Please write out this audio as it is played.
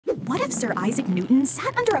if Sir Isaac Newton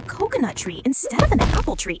sat under a coconut tree instead of an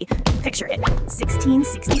apple tree? Picture it,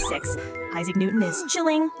 1666. Isaac Newton is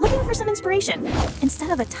chilling, looking for some inspiration.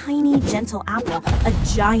 Instead of a tiny, gentle apple, a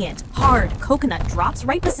giant, hard coconut drops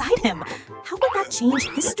right beside him. How would that change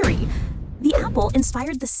history? The apple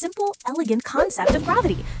inspired the simple, elegant concept of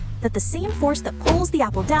gravity, that the same force that pulls the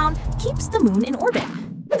apple down keeps the moon in orbit.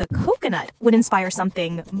 The coconut would inspire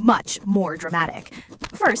something much more dramatic.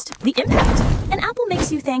 First, the impact. An apple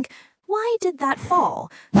makes you think, why did that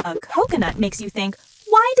fall? A coconut makes you think,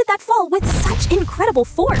 why did that fall with such incredible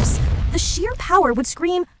force? The sheer power would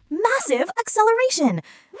scream, massive acceleration.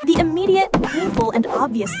 The immediate, painful, and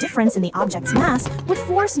obvious difference in the object's mass would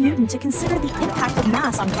force Newton to consider the impact of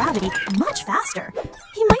mass on gravity much faster.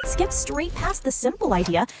 He might skip straight past the simple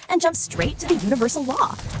idea and jump straight to the universal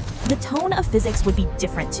law. The tone of physics would be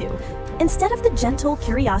different too. Instead of the gentle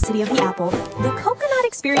curiosity of the apple, the coconut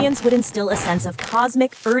experience would instill a sense of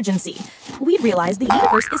cosmic urgency. We'd realize the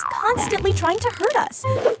universe is constantly trying to hurt us.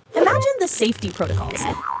 Imagine the safety protocols.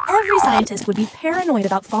 Every scientist would be paranoid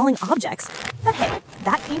about falling objects. But hey,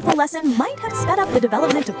 that painful lesson might have sped up the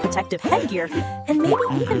development of protective headgear and maybe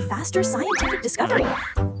even faster scientific discovery.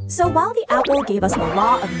 So while the apple gave us the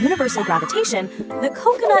law of universal gravitation, the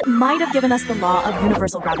coconut might have given us the law of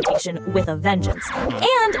universal gravitation with a vengeance.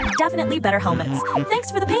 And definitely better helmets.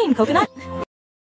 Thanks for the pain, coconut!